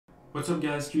What's up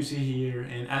guys, QC here,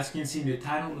 and as you can see in the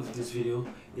title of this video,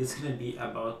 it's gonna be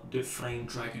about the Flame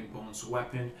Dragonbone's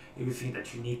weapon. Everything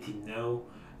that you need to know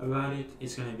about it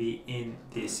is gonna be in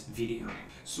this video.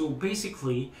 So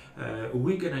basically,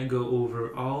 we're gonna go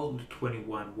over all the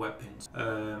 21 weapons,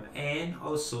 and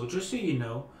also just so you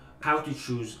know how to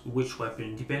choose which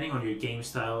weapon depending on your game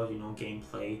style,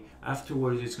 gameplay.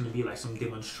 Afterwards, it's gonna be like some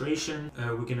demonstration.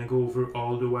 We're gonna go over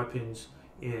all the weapons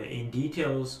in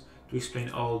details to explain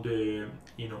all the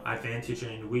advantage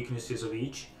and weaknesses of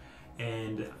each,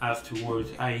 and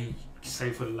afterwards I say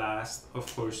for last,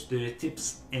 of course, the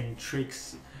tips and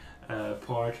tricks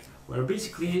part, where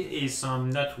basically is some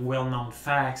not well-known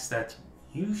facts that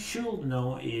you should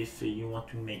know if you want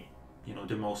to make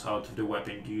the most out of the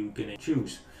weapon you're gonna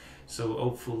choose. So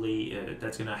hopefully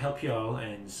that's gonna help you all,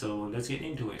 and so let's get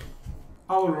into it.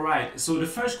 Alright, so the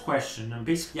first question,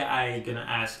 basically I'm gonna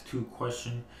ask two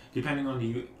questions. Depending on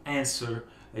the answer,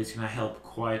 it's gonna help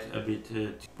quite a bit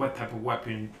what type of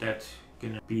weapon that's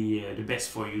gonna be the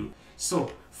best for you.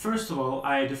 So first of all,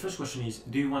 the first question is,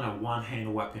 do you want a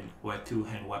one-hand weapon or a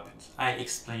two-hand weapons? I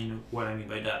explain what I mean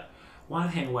by that.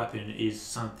 One-hand weapon is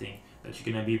something that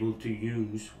you're gonna be able to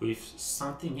use with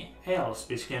something else,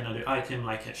 basically another item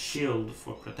like a shield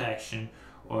for protection,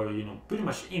 or pretty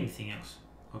much anything else.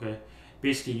 Okay,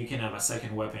 basically you can have a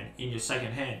second weapon in your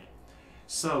second hand.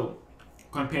 So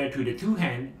compared to the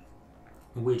two-hand,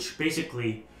 which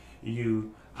basically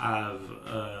you have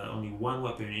only one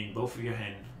weapon in both of your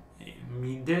hand. I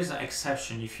mean, there's an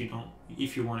exception if you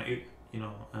want to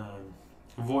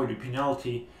avoid the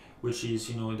penalty, which is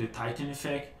the Titan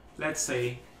effect. Let's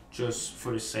say, just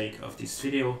for the sake of this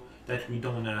video, that we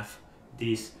don't have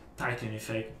this Titan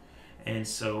effect, and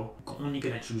so only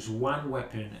gonna choose one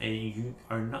weapon and you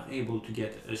are not able to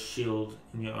get a shield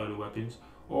in your other weapons,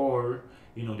 or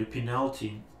the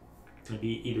penalty gonna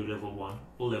be either level 1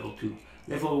 or level 2.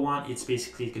 Level 1, it's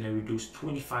basically gonna reduce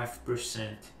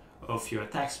 25% of your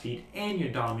attack speed and your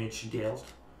damage dealt,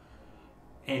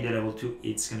 and the level 2,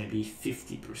 it's gonna be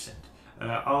 50%.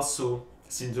 Also,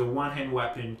 since the one-hand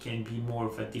weapon can be more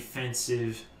of a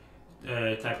defensive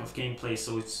type of gameplay,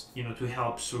 so it's to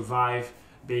help survive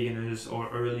beginners or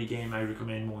early game, I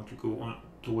recommend more to go on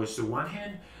towards the one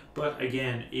hand. But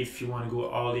again, if you want to go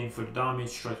all in for the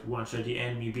damage, try to one-shot the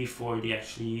enemy before they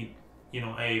actually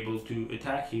are able to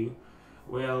attack you,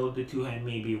 well, the two-hand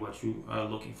may be what you are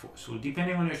looking for. So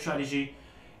depending on your strategy,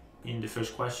 in the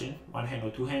first question, one hand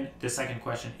or two hand, the second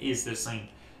question is the same.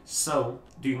 So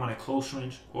do you want a close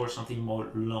range or something more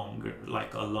longer,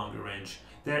 like a longer range?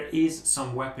 There is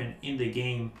some weapon in the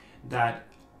game that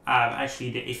have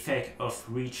actually the effect of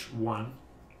reach 1.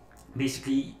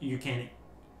 Basically you can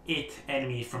hit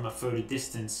enemy from a further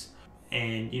distance,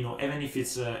 and even if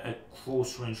it's a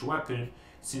close range weapon,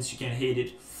 since you can hit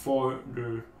it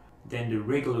further than the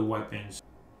regular weapons,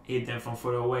 hit them from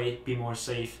further away, be more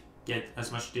safe, get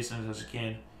as much distance as you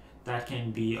can. That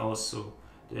can be also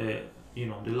the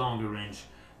the longer range.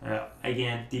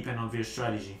 Again, depend on your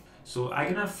strategy. So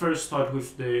I'm gonna first start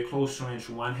with the close range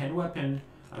one hand weapon.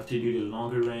 After do the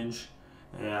longer range,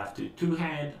 after two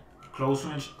hand close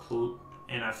range,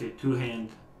 and after two hand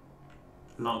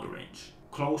longer range.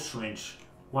 Close range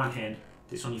one hand,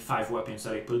 there's only 5 weapons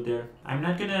that I put there. I'm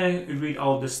not gonna read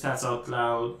all the stats out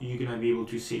loud, you're gonna be able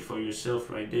to see it for yourself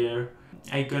right there.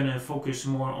 I'm gonna focus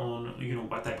more on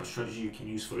what type of strategy you can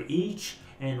use for each,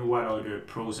 and what are the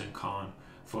pros and cons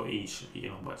for each,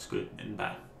 what's good and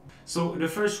bad. So the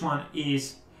first one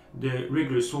is the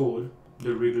regular sword.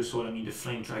 The regular sword, I mean the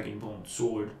Flame Dragonbone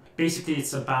sword. Basically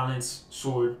it's a balanced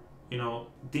sword,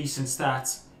 decent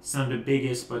stats. It's not the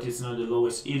biggest, but it's not the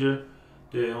lowest either.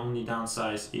 The only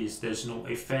downside is there's no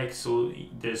effect, so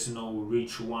there's no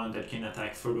reach 1 that can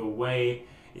attack further away.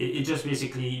 It just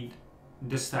basically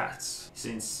the stats.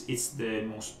 Since it's the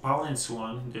most balanced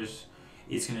one,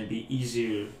 it's gonna be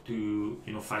easier to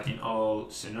fight in all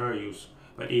scenarios.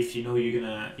 But if you're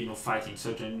gonna fight in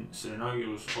certain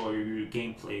scenarios, or your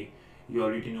gameplay, you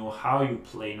already know how you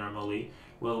play normally,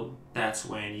 well, that's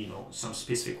when some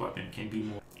specific weapon can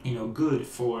be more good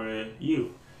for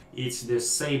you. It's the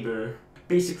saber.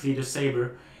 Basically the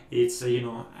saber, it's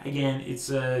again, it's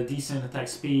a decent attack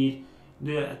speed.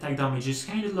 The attack damage is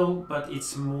kind of low, but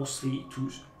it's mostly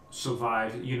to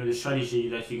survive. The strategy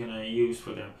that you're gonna use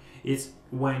for them, it's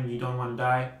when you don't want to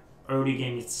die. Early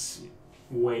game it's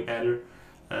way better.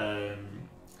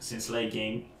 Since late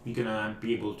game you're gonna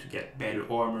be able to get better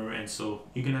armor, and so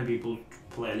you're gonna be able to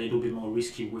play a little bit more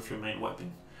risky with your main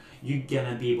weapon. You're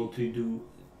gonna be able to do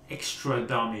extra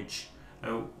damage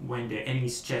when the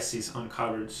enemy's chest is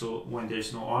uncovered, so when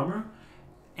there's no armor,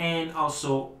 and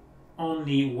also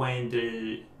only when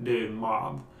the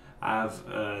mob have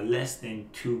less than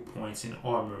 2 points in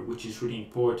armor, which is really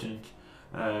important,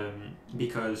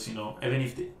 because you know, even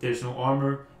if there's no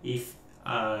armor, if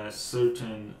a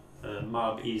certain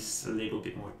mob is a little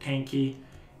bit more tanky,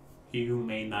 you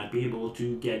may not be able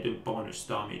to get the bonus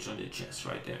damage on the chest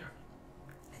right there.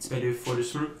 It's better for the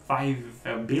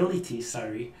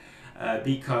survivability,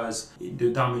 because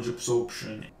the damage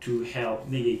absorption to help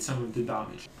negate some of the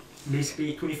damage.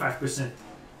 Basically 25%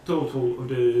 total of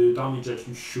the damage that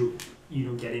you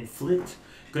don't get inflict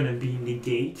gonna be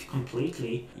negate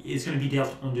completely. It's gonna be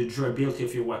dealt on the durability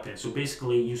of your weapon. So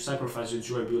basically you sacrifice the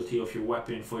durability of your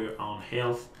weapon for your own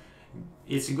health.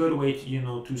 It's a good way to, you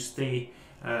know, to stay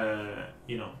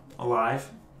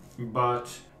alive, but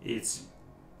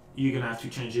you're gonna have to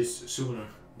change this sooner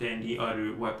than the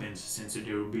other weapons since the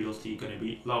durability is gonna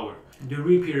be lower. The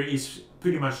rapier is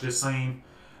pretty much the same.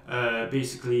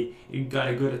 Basically, you got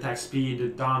a good attack speed. The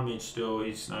damage though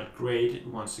is not great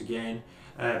once again,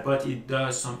 but it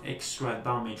does some extra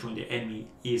damage when the enemy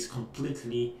is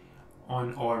completely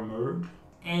unarmored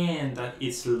and that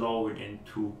it's lower than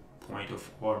 2 points of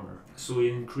armor. So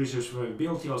it increases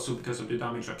survivability also because of the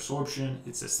damage absorption.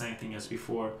 It's the same thing as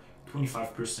before.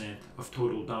 25% of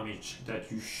total damage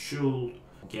that you should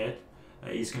get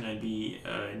is gonna be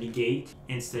negate.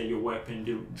 Instead, your weapon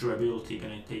durability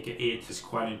gonna take a hit. It's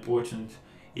quite important.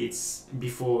 It's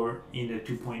before in the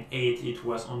 2.8 it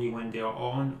was only when they are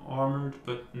unarmored,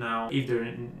 but now if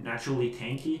they're naturally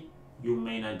tanky, you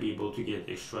may not be able to get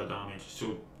extra damage.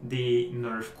 So they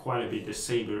nerf quite a bit the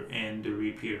saber and the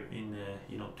rapier in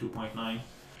 2.9.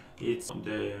 It's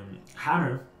the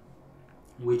hammer,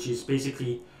 which is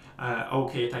basically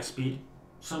okay attack speed,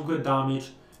 some good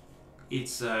damage.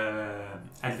 It's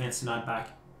advanced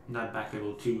knockback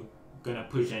level 2, gonna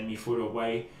push the enemy further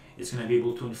away. It's gonna be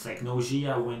able to inflict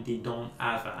nausea when they don't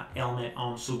have a helmet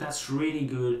on, so that's really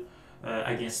good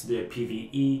against the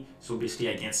PvE, so basically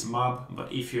against mob.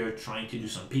 But if you're trying to do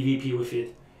some PvP with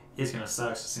it, it's gonna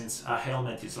suck, since a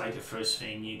helmet is like the first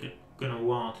thing you're gonna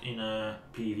want in a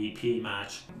PvP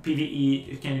match. PvE,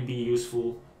 it can be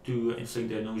useful to inflict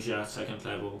the nausea at 2nd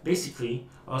level. Basically,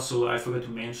 also I forgot to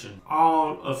mention,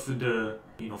 all of the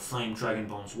Flame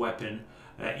Dragonbone's weapon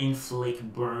inflict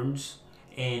burns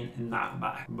and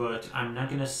knockback, but I'm not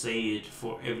gonna say it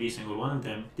for every single one of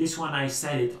them. This one I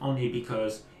said it only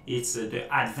because it's the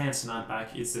advanced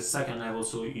knockback. It's the 2nd level,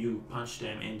 so you punch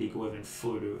them and they go even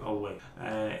further away.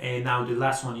 And now the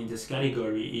last one in this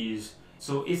category is,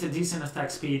 so it's a decent attack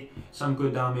speed, some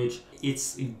good damage.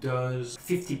 It does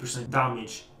 50%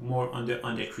 damage more on the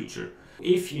undead creature.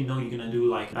 If you know you're gonna do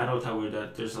like battle tower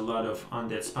that there's a lot of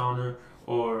undead spawner,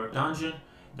 or dungeon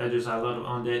that there's a lot of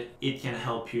undead, it can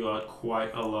help you out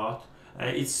quite a lot.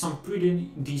 It's some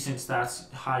pretty decent stats,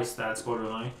 high stats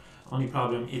borderline. Only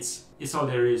problem, it's all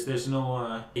there is. There's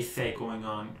no effect going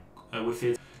on with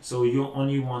it. So you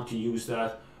only want to use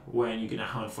that when you're gonna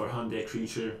hunt for undead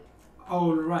creature.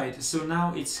 Alright, so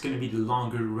now it's gonna be the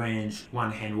longer range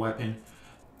one-hand weapon.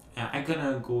 I'm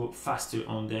gonna go faster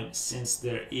on them since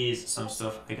there is some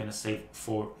stuff I'm gonna save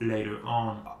for later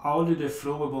on. All of the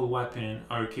throwable weapons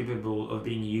are capable of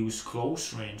being used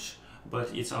close range,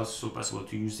 but it's also possible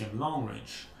to use them long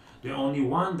range. The only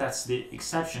one that's the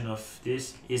exception of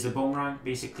this is the boomerang.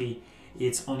 Basically,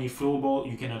 it's only throwable,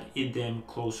 you cannot hit them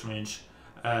close range.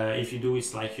 If you do,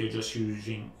 it's like you're just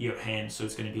using your hand, so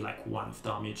it's gonna be like 1 of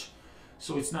damage.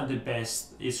 So it's not the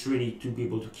best. It's really to be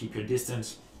able to keep your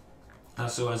distance.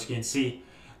 So as you can see,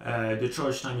 the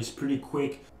charge time is pretty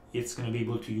quick. It's gonna be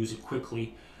able to use it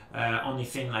quickly. Only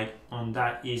thing like on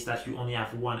that is that you only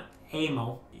have 1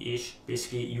 ammo-ish.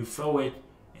 Basically, you throw it,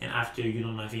 and after you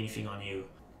don't have anything on you.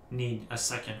 Need a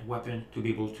 2nd weapon to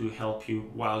be able to help you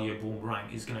while your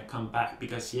boomerang is gonna come back,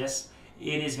 because yes,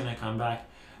 it is gonna come back.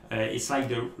 It's like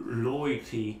the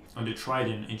loyalty on the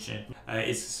trident enchant.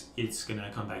 It's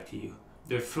gonna come back to you.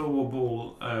 The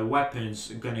throwable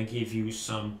weapons are gonna give you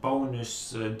some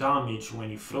bonus damage when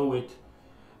you throw it,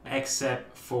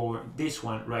 except for this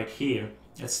one right here.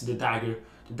 That's the dagger.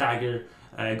 The dagger,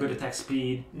 good attack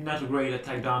speed, not a great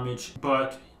attack damage,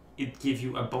 but it gives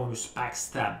you a bonus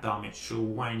backstab damage. So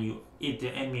when you hit the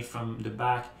enemy from the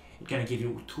back, it's gonna give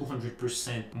you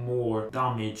 200% more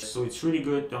damage. So it's really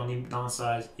good. The only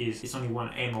downside is it's only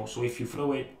 1 ammo, so if you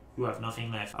throw it, you have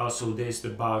nothing left. Also, there's the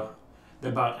bug. The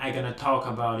bug, I'm gonna talk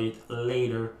about it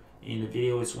later in the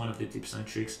video. It's one of the tips and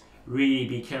tricks. Really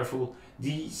be careful.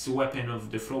 This weapon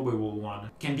of the throwable one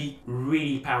can be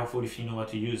really powerful if you know how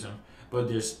to use them, but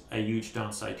there's a huge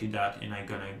downside to that, and I'm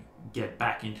gonna get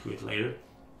back into it later.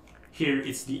 Here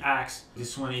it's the axe.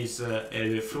 This one is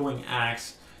a throwing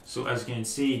axe. So as you can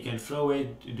see, you can throw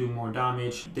it to do more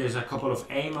damage. There's a couple of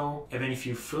ammo. Even if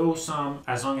you throw some,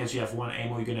 as long as you have one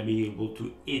ammo, you're gonna be able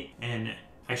to hit and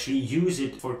actually use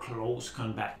it for close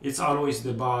combat. It's always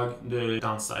the bug, the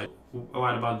downside.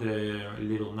 What about the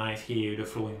little knife here, the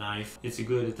throwing knife? It's a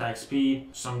good attack speed,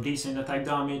 some decent attack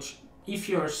damage. If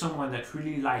you're someone that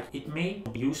really like it, may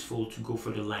be useful to go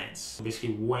for the lance.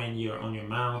 Basically, when you're on your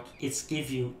mount, it's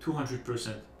give you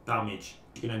 200% damage.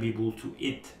 You're gonna be able to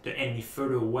hit the enemy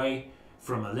further away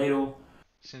from a little,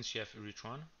 since you have reach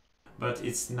one. But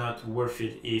it's not worth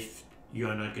it if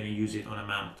you're not gonna use it on a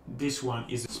mount. This one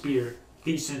is a spear,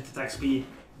 decent attack speed,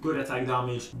 good attack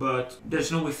damage, but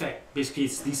there's no effect. Basically,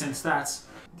 it's decent stats.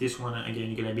 This one, again,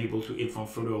 you're gonna be able to hit from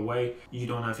further away. You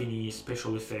don't have any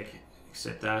special effect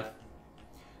except that.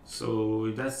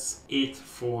 So that's it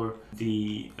for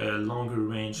the longer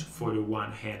range for the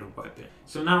one-hand weapon.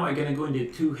 So now I'm gonna go in the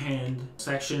two-hand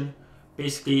section.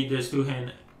 Basically, there's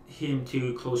two-hand, him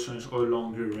to close range or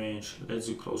longer range. Let's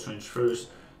do close range first.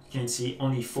 You can see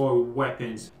only 4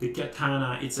 weapons. The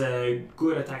katana, it's a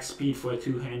good attack speed for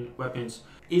two-hand weapons.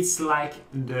 It's like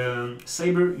the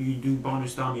saber, you do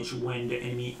bonus damage when the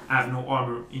enemy have no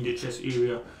armor in the chest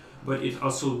area, but it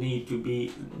also need to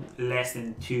be less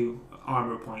than 2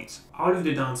 armor points. All of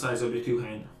the downsides of the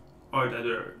two-hand are that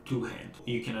they're two-hand.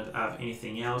 You cannot have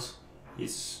anything else.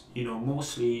 It's, you know,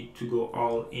 mostly to go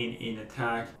all in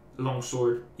attack.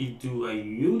 Longsword, it do a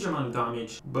huge amount of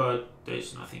damage, but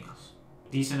there's nothing else.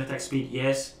 Decent attack speed,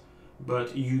 yes,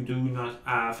 but you do not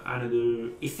have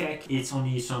another effect. It's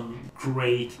only some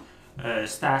great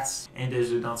stats, and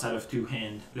there's a downside of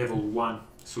two-hand, level 1,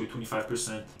 so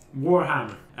 25%.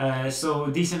 Warhammer, so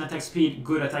decent attack speed,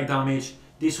 good attack damage.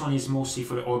 This one is mostly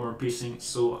for the armor piercing,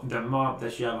 so the mob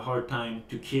that you have a hard time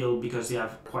to kill because they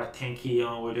have quite tanky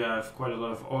or they have quite a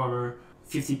lot of armor,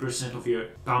 50% of your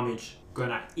damage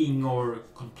gonna ignore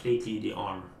completely the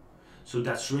armor. So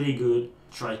that's really good.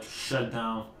 Try to shut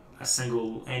down a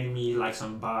single enemy like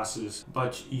some bosses,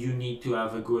 but you need to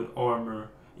have a good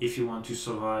armor if you want to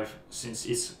survive, since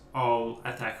it's all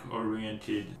attack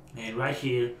oriented. And right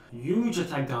here, huge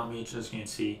attack damage, as you can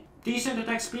see. Decent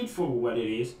attack speed for what it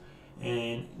is.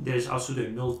 And there's also the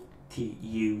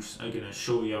multi-use. I'm gonna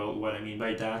show y'all what I mean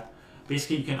by that.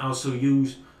 Basically, you can also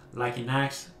use like an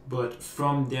axe, but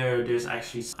from there's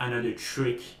actually another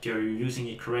trick. If you're using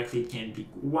it correctly, it can be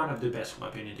one of the best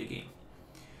weapons in the game.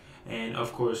 And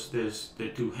of course, there's the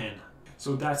two-hand.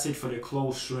 So that's it for the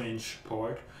close range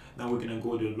part. Now we're gonna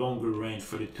go to longer range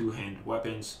for the two-hand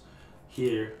weapons.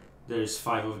 Here, there's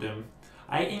 5 of them.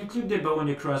 I include the bow and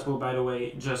the crossbow, by the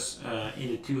way, just in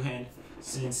the two-hand,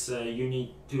 since you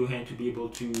need two-hand to be able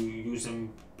to use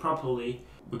them properly.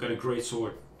 We got a great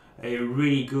sword.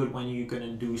 Really good when you're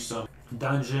gonna do some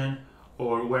dungeon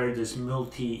or where there's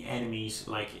multi enemies,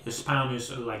 like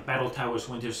spawners, like battle towers,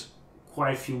 when there's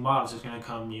quite a few mobs that's gonna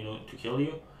come, you know, to kill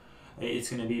you.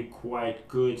 It's gonna be quite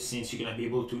good since you're gonna be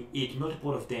able to hit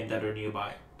multiple of them that are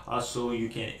nearby. Also, you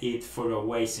can hit further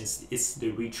away since it's the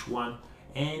reach one.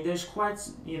 And there's quite,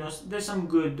 you know, there's some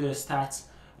good stats.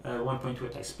 1.2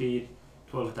 attack speed,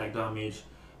 12 attack damage.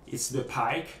 It's the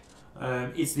pike.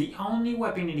 It's the only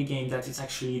weapon in the game that is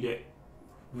actually the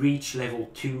reach level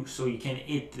 2, so you can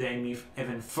hit the enemy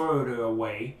even further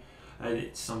away.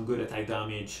 Some good attack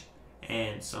damage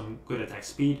and some good attack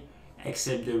speed,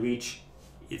 except the reach,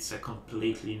 it's a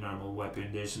completely normal weapon.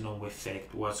 There's no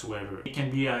effect whatsoever. It can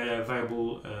be a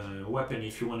viable weapon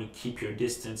if you want to keep your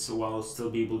distance while still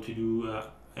be able to do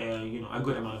you know, a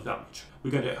good amount of damage.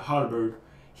 We got a halberd.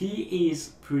 He is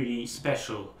pretty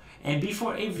special. And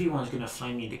before everyone's gonna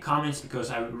flame me in the comments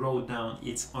because I wrote down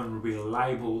it's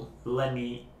unreliable, let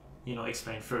me, you know,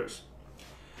 explain first.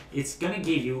 It's gonna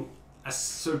give you a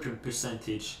certain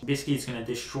percentage. Basically, it's gonna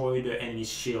destroy the enemy's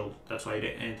shield. That's why the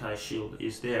anti-shield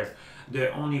is there.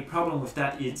 The only problem with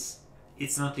that is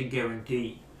it's not a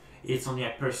guarantee. It's only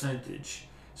a percentage.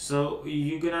 So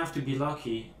you're gonna have to be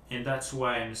lucky, and that's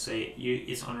why I'm saying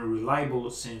it's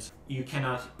unreliable, since you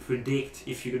cannot predict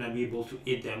if you're gonna be able to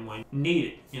hit them when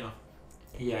needed. You know,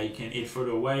 yeah, you can hit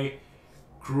further away.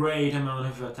 Great amount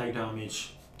of attack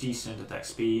damage, decent attack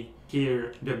speed.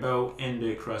 Here, the bow and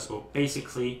the crossbow.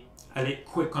 Basically, a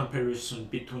quick comparison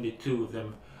between the two of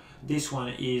them. This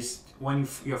one is when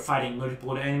you're fighting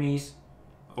multiple enemies,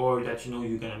 or that you know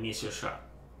you're gonna miss your shot.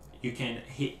 You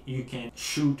can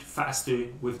shoot faster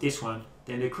with this one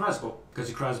than the crossbow, because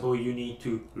the crossbow you need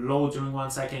to load during 1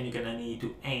 second, you're gonna need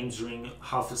to aim during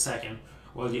half a second,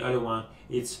 while the other one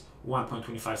it's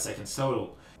 1.25 seconds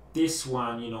total. This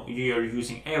one, you know, you're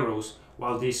using arrows,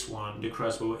 while this one, the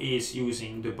crossbow, is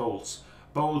using the bolts.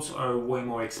 Bolts are way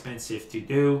more expensive to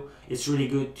do. It's really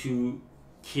good to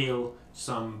kill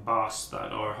some boss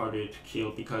that are harder to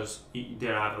kill because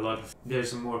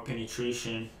there's more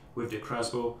penetration with the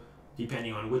crossbow,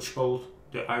 depending on which bolt,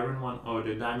 the iron one or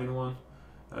the diamond one,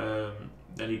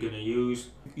 that you're gonna use.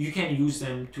 You can use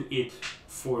them to hit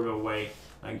further away,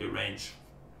 like the range.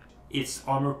 It's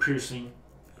armor piercing,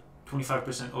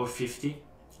 25% or 50.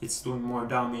 It's doing more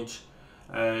damage.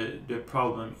 The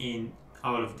problem in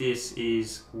all of this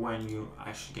is when you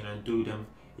actually gonna do them,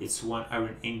 it's 1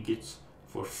 iron ingot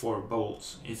for 4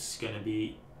 bolts. It's gonna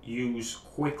be used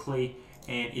quickly,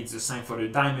 and it's the same for the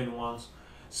diamond ones.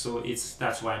 So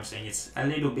that's why I'm saying it's a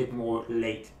little bit more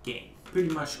late game.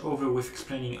 Pretty much over with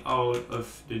explaining all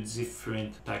of the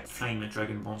different type flame and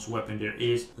Dragonbone's weapon there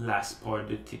is. Last part,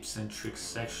 the tips and tricks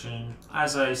section.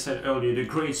 As I said earlier, the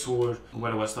great sword,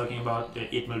 what I was talking about, the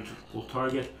hit multiple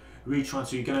target, reach one,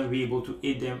 so you're gonna be able to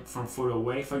hit them from further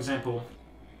away. For example,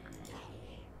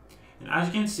 and as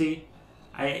you can see,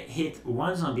 I hit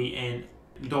one zombie and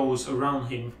those around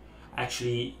him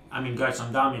actually, got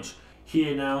some damage.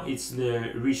 Here now it's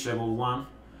the reach level 1.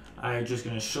 I'm just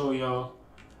gonna show y'all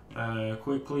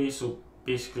quickly. So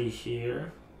basically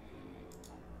here,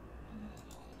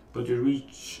 but the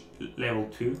reach level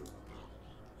 2,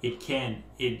 it can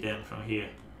hit them from here.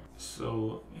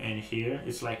 So, and here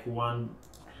it's like 1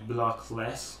 block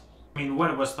less.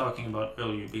 What I was talking about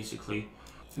earlier, basically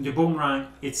the boomerang,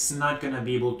 it's not gonna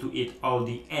be able to hit all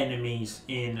the enemies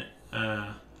in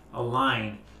a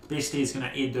line. Basically it's gonna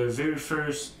hit the very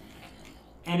first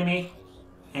enemy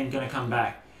and gonna come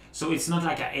back. So it's not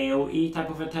like an AoE type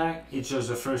of attack, it's just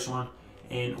the first one,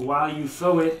 and while you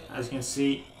throw it, as you can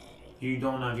see, you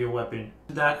don't have your weapon.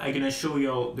 That I'm gonna show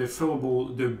you the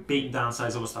throwable, the big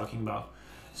downsides I was talking about.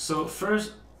 So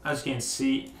first, as you can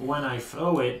see, when I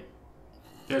throw it,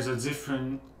 there's a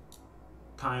different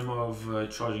time of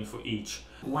charging for each.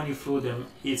 When you throw them,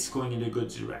 it's going in the good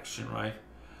direction, right?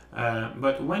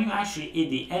 But when you actually hit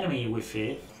the enemy with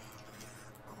it,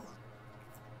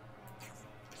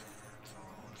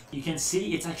 you can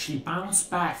see it's actually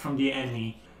bounced back from the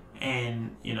enemy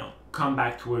and, come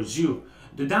back towards you.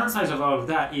 The downside of all of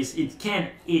that is it can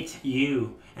hit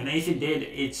you, and if it did,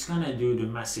 it's gonna do the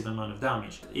massive amount of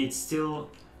damage. It's still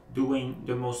doing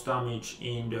the most damage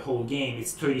in the whole game.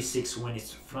 It's 36 when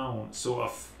it's thrown, so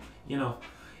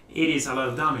it is a lot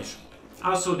of damage.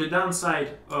 Also, the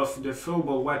downside of the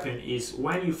throwable weapon is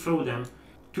when you throw them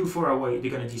too far away,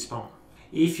 they're gonna despawn.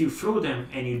 If you throw them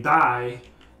and you die,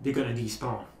 they're gonna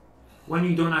despawn. When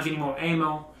you don't have any more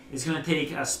ammo, it's gonna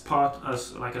take a spot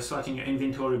like a slot in your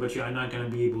inventory, but you are not gonna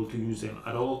be able to use them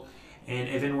at all. And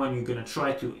even when you're gonna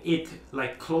try to hit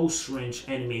like close range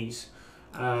enemies,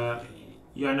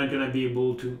 you are not gonna be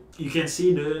able to. You can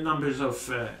see the numbers of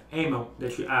ammo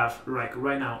that you have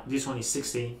right now. This one is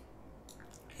 16,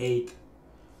 8.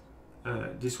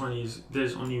 This one is,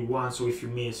 there's only 1, so if you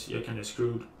miss, you're kind of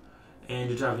screwed. And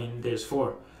the javelin, there's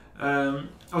 4.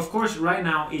 Of course, right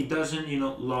now it doesn't,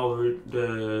 lower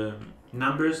the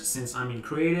numbers since I'm in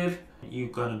creative. You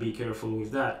gotta be careful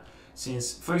with that.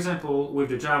 Since, for example, with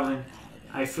the javelin,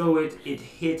 I throw it, it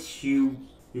hits you,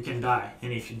 you can die,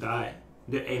 and if you die,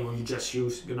 the ammo you just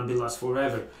used gonna be lost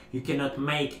forever. You cannot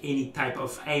make any type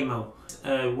of ammo.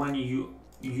 When you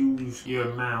use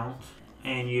your mount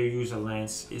and you use a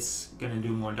lance, it's gonna do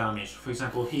more damage. For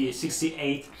example, here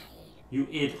 68, you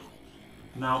hit,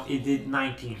 now it did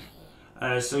 19.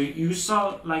 So you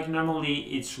saw, like,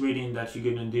 normally it's reading that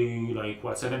you're gonna do like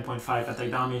 7.5 attack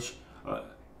damage.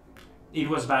 It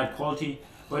was bad quality,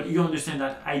 but you understand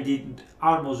that I did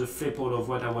almost a triple of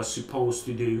what I was supposed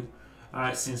to do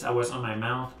since I was on my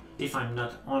mount. If I'm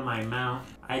not on my mount,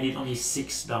 I did only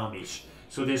 6 damage.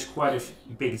 So there's quite a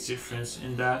big difference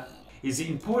in that. Is the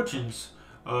importance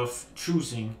of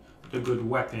choosing the good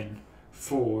weapon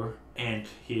for Ant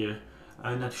here.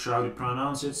 I'm not sure how to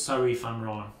pronounce it, sorry if I'm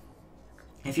wrong.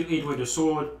 If you hit with a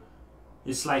sword,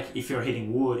 it's like if you're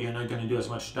hitting wood, you're not going to do as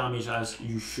much damage as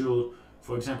you should.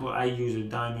 For example, I use a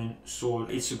diamond sword.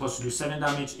 It's supposed to do 7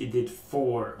 damage, it did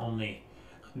 4 only.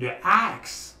 The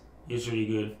axe is really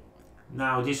good.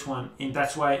 Now this one, and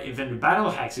that's why even the battle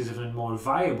axe is even more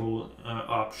viable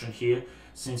option here,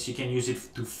 since you can use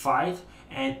it to fight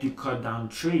and to cut down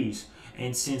trees.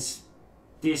 And since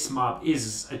this mob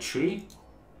is a tree,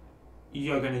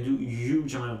 you're gonna do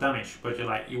huge amount of damage. But you're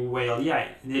like, well, yeah,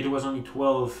 it was only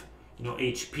 12,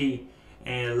 HP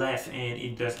left, and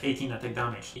it does 18 attack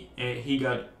damage. He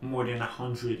got more than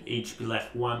 100 HP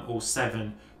left,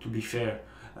 107 to be fair.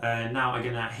 Now I'm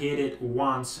gonna hit it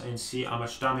once and see how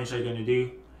much damage I'm gonna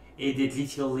do. It did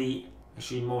literally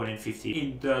actually more than 50.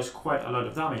 It does quite a lot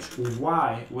of damage.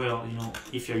 Why? Well,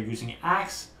 if you're using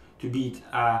axe to beat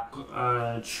a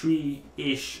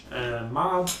 3-ish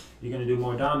mob, you're gonna do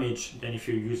more damage than if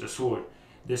you use a sword.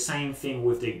 The same thing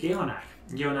with the Geonak.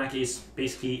 Geonak is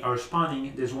basically our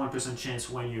spawning. There's 1% chance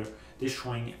when you're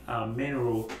destroying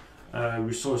mineral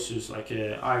resources like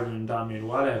iron, diamond,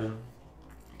 whatever,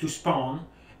 to spawn,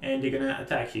 and they're gonna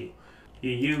attack you.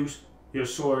 You use your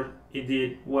sword, it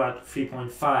did what,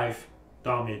 3.5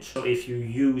 damage. So if you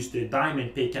use the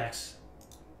diamond pickaxe,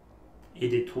 it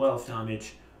did 12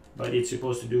 damage, but it's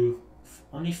supposed to do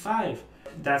only 5.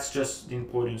 That's just the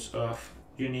importance of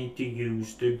you need to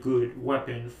use the good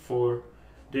weapon for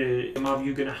the mob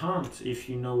you're gonna hunt. If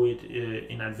you know it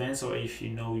in advance, or if you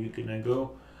know you're gonna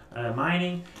go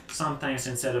mining, sometimes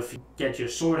instead of get your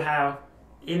sword out,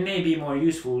 it may be more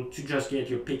useful to just get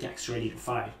your pickaxe ready to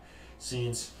fight,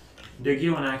 since the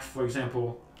Geonak, for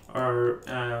example,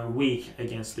 are weak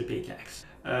against the pickaxe.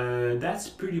 That's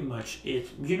pretty much it.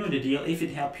 You know the deal. If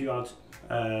it helped you out,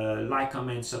 like,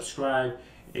 comment, subscribe,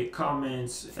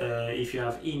 comments. If you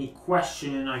have any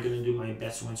question, I'm gonna do my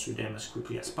best to answer them as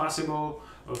quickly as possible,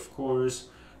 of course.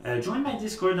 Join my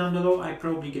Discord down below. I'm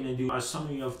probably gonna do a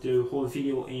summary of the whole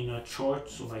video in a chart,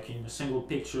 so like in a single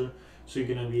picture, so you're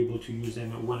gonna be able to use them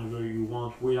whenever you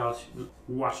want without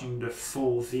watching the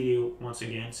full video once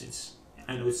again, since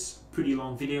I know it's a pretty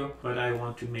long video, but I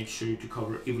want to make sure to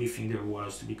cover everything there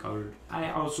was to be covered.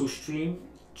 I also stream.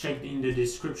 Check in the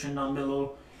description down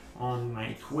below on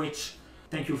my Twitch.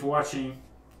 Thank you for watching.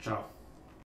 Ciao.